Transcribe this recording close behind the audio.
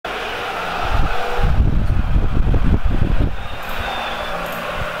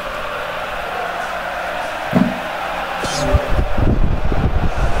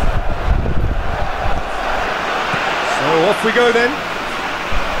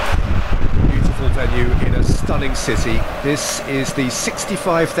venue in a stunning city. This is the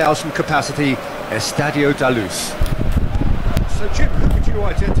 65,000 capacity Estadio da Luz. So Jim, who would you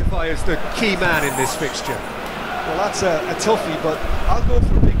identify as the key man in this fixture? Well, that's a toughie, but I'll go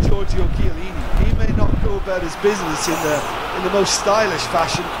for big Giorgio Chiellini. He may not go about his business in the most stylish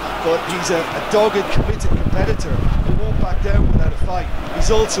fashion, but he's a dogged, committed competitor who won't back down without a fight.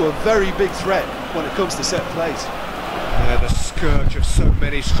 He's also a very big threat when it comes to set plays. The scourge of so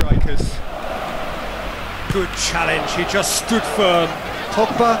many strikers. Good challenge, he just stood firm.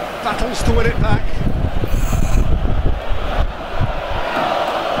 Pogba battles to win it back.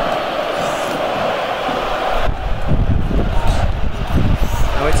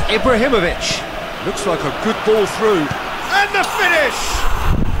 Now it's Ibrahimovic. Looks like a good ball through. And the finish!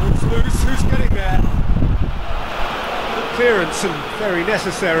 Moves loose, who's getting there? Good clearance and very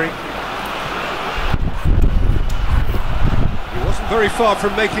necessary. Very far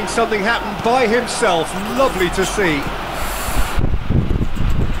from making something happen by himself. Lovely to see.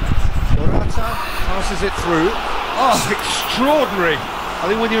 Morata passes it through. Oh, extraordinary. I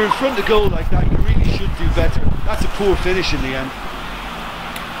think when you're in front of goal like that, you really should do better. That's a poor finish in the end.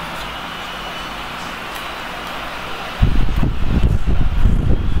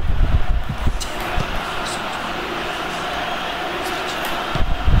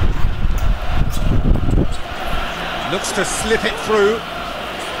 Looks to slip it through.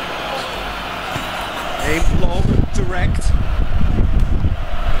 Aimed long, direct.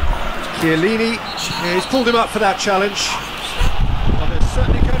 Chiellini, yeah, he's pulled him up for that challenge. Well, there's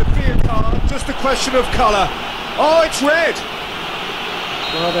certainly going to be a card, just a question of colour. Oh, it's red!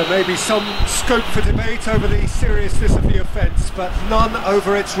 Well, there may be some scope for debate over the seriousness of the offence, but none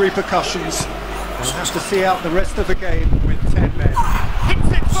over its repercussions. We'll have to see out the rest of the game with 10 men.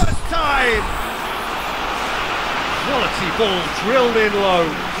 Hits it first time! Quality ball drilled in low.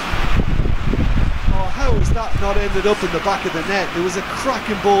 Oh, how has that not ended up in the back of the net? There was a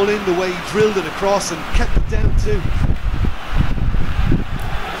cracking ball in the way he drilled it across and kept it down too.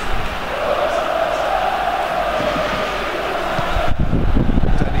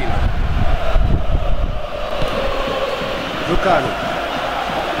 Danilo. Lucano.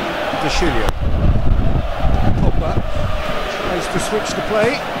 Deschilio. Pogba tries to switch the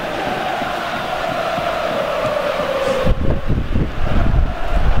play.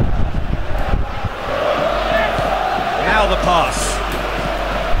 Now the pass.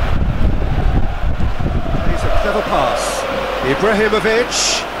 He's a clever pass. Ibrahimovic.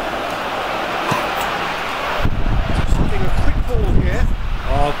 Finding a quick ball here.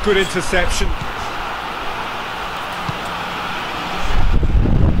 Oh, good interception.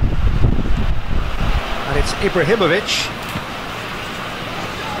 And it's Ibrahimovic.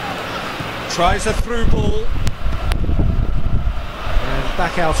 Tries a through ball. And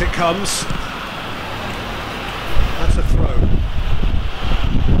back out it comes. That's a throw.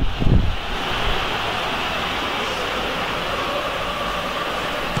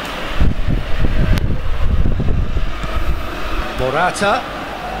 Morata.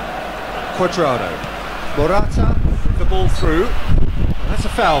 Quadrado. Morata, the ball through. Well, that's a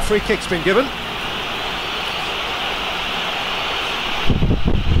foul. Free kick's been given.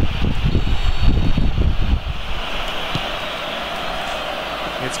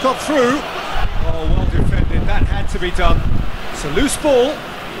 It's got through. Oh, well defended, that had to be done. It's a loose ball.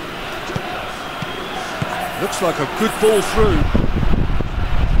 Looks like a good ball through.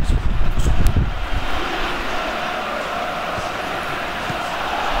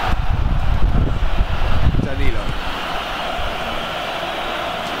 Danilo.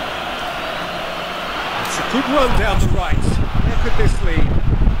 It's a good run down the right. Where could this lead?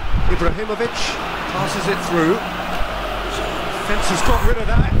 Ibrahimovic passes it through. Fence has got rid of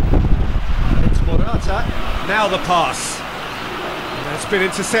that. Morata, now the pass. And that's been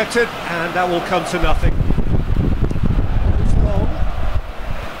intercepted, and that will come to nothing. It's long.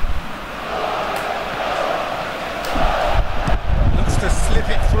 Looks to slip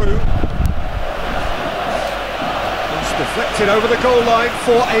it through. It's deflected over the goal line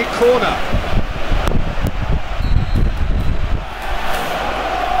for a corner.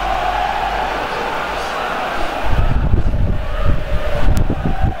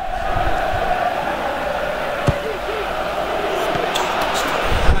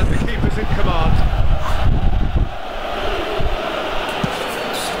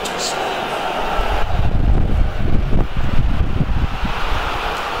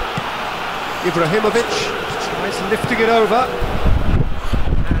 Ibrahimovic tries lifting it over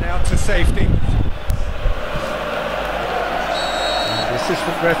and out to safety. And the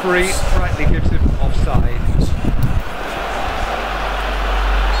assistant referee rightly gives him offside.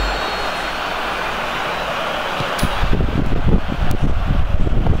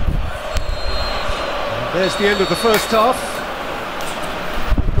 There's the end of the first half.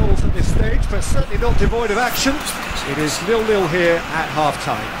 Goals at this stage, but certainly not devoid of action. It is 0-0 here at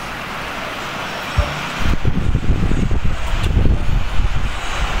half-time.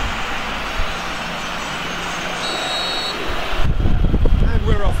 And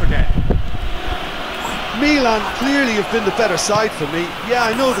we're off again. Milan clearly have been the better side for me. Yeah,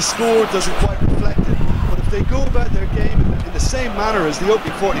 I know the score doesn't quite reflect it, but if they go about their game in the same manner as the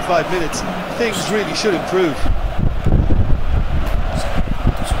opening 45 minutes, things really should improve. In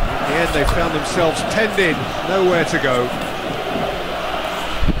the end, they found themselves penned in, nowhere to go.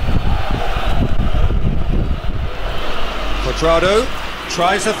 Quadrado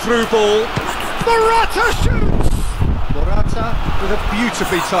tries a through ball. Morata shoots! Morata with a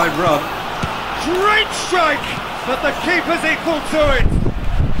beautifully timed run. Great strike, but the keeper's equal to it.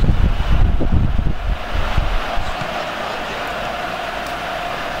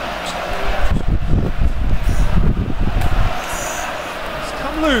 It's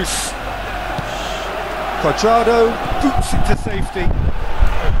come loose. Quadrado boots it to safety.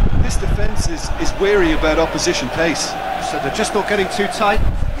 This defence is wary about opposition pace. So they're just not getting too tight.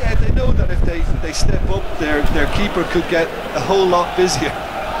 Yeah, they know that if they step up, their keeper could get a whole lot busier.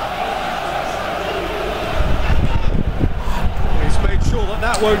 Sure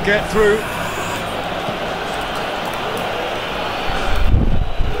that won't get through.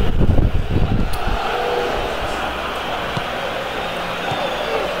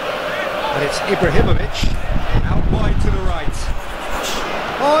 And it's Ibrahimovic out wide to the right.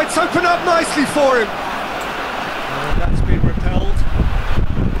 Oh, it's opened up nicely for him. And that's been repelled.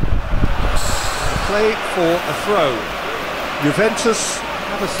 Play for a throw. Juventus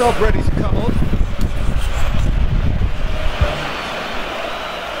have a sub ready to come on.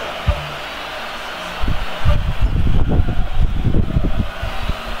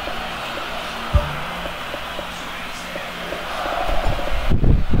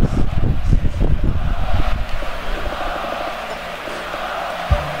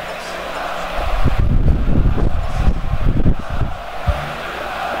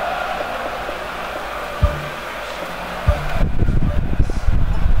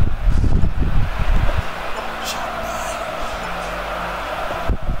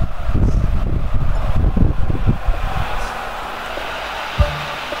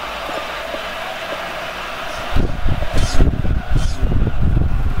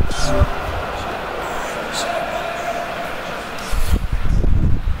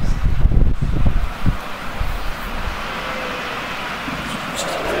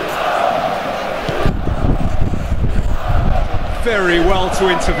 Very well to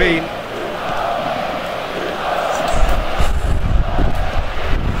intervene.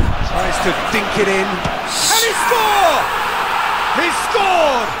 Tries to dink it in. And he scored! He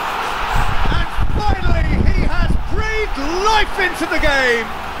scored! And finally he has breathed life into the game!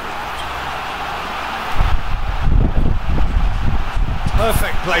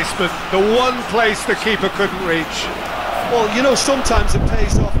 Perfect placement, the one place the keeper couldn't reach. Well, you know, sometimes it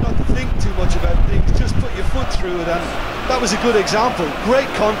pays off not to think too much about things, just put your foot through it, and that was a good example. Great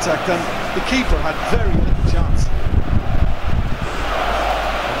contact, and the keeper had very little chance.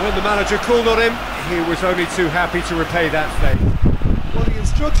 And when the manager called on him, he was only too happy to repay that favour. Well, the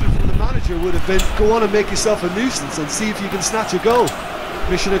instruction from the manager would have been, go on and make yourself a nuisance and see if you can snatch a goal.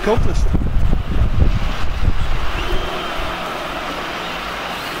 Mission accomplished.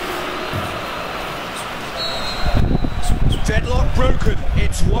 Deadlock broken,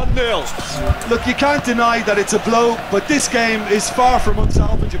 it's 1-0. Look, you can't deny that it's a blow, but this game is far from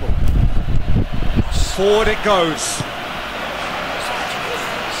unsalvageable. Forward it goes.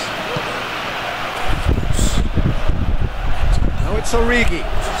 Now it's Origi.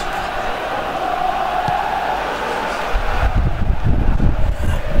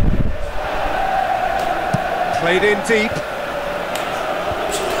 Played in deep.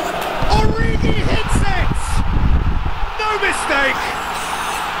 Origi hits it! No mistake!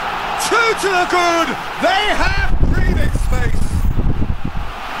 2 to the good! They have breathing space!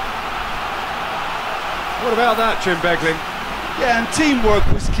 What about that, Jim Beglin? Yeah, and teamwork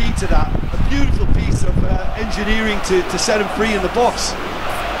was key to that. A beautiful piece of engineering to set him free in the box.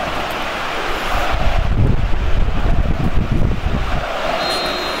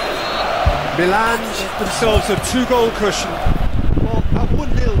 Milan get themselves a 2-goal cushion. Well, at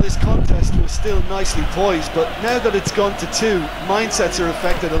 1-0 this contest was still nicely poised, but now that it's gone to 2, mindsets are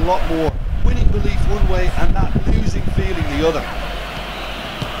affected a lot more. Winning belief one way and that losing feeling the other.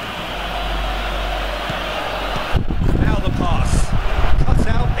 Now the pass, cut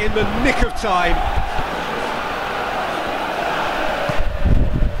out in the nick of time.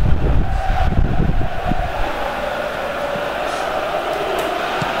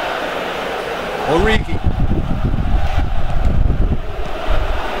 Origi.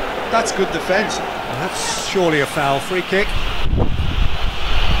 That's good defence. That's surely a foul. Free kick.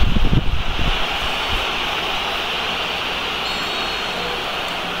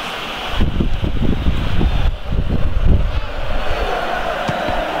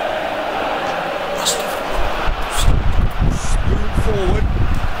 Spoon forward.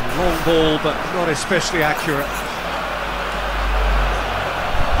 Long ball, but not especially accurate.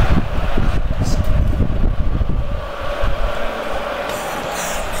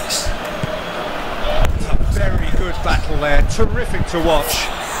 Battle there, terrific to watch.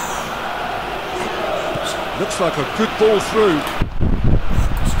 Looks like a good ball through.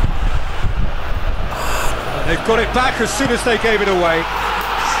 And they've got it back as soon as they gave it away.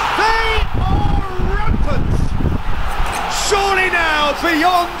 They are rampant! Surely now,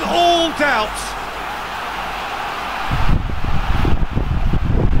 beyond all doubt.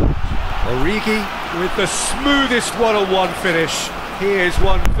 Origi with the smoothest one-on-one finish. He is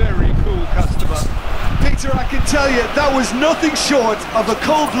one very cool customer. Peter, I can tell you, that was nothing short of a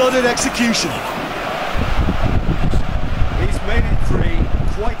cold-blooded execution. He's made it 3.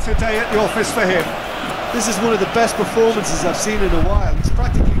 Quite a day at the office for him. This is one of the best performances I've seen in a while. He's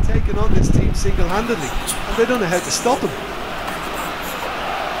practically taken on this team single-handedly, and they don't know how to stop him.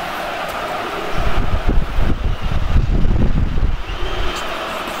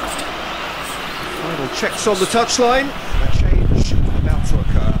 Final checks on the touchline. A change about to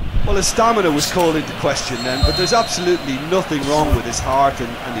occur. Well, his stamina was called into question then, but there's absolutely nothing wrong with his heart and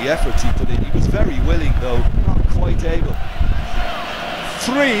the efforts he put in. He was very willing, though, not quite able.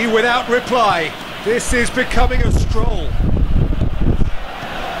 3 without reply. This is becoming a stroll.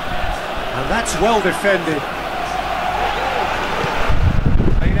 And that's well defended.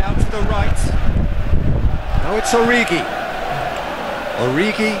 Played out to the right. Now it's Origi.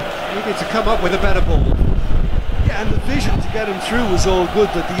 Origi needed to come up with a better ball. Yeah, and the vision to get him through was all good,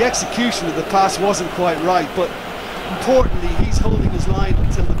 but the execution of the pass wasn't quite right. But importantly, he's holding his line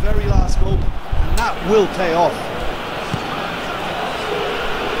until the very last moment, and that will pay off.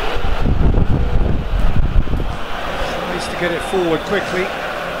 Tries to get it forward quickly.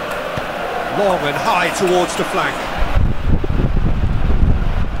 Long and high towards the flank.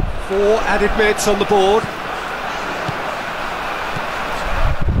 4 added minutes on the board.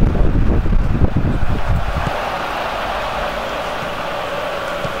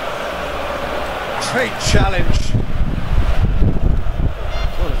 Great challenge.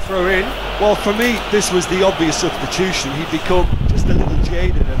 What a throw in. Well, for me, this was the obvious substitution. He'd become just a little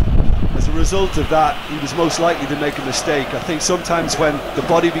jaded, and as a result of that, he was most likely to make a mistake. I think sometimes when the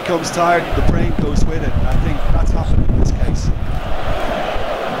body becomes tired, the brain goes with it. I think that's happened in this case.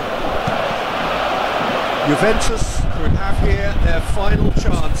 Juventus could have here their final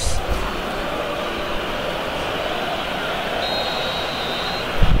chance.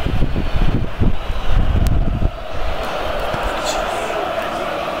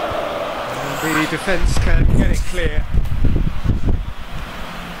 The defence can get it clear.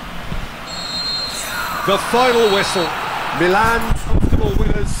 The final whistle. Milan comfortable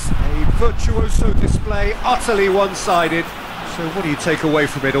winners. A virtuoso display, utterly one-sided. So what do you take away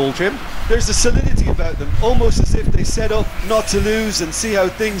from it all, Jim? There's a solidity about them, almost as if they set up not to lose and see how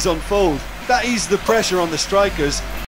things unfold. That eased the pressure on the strikers.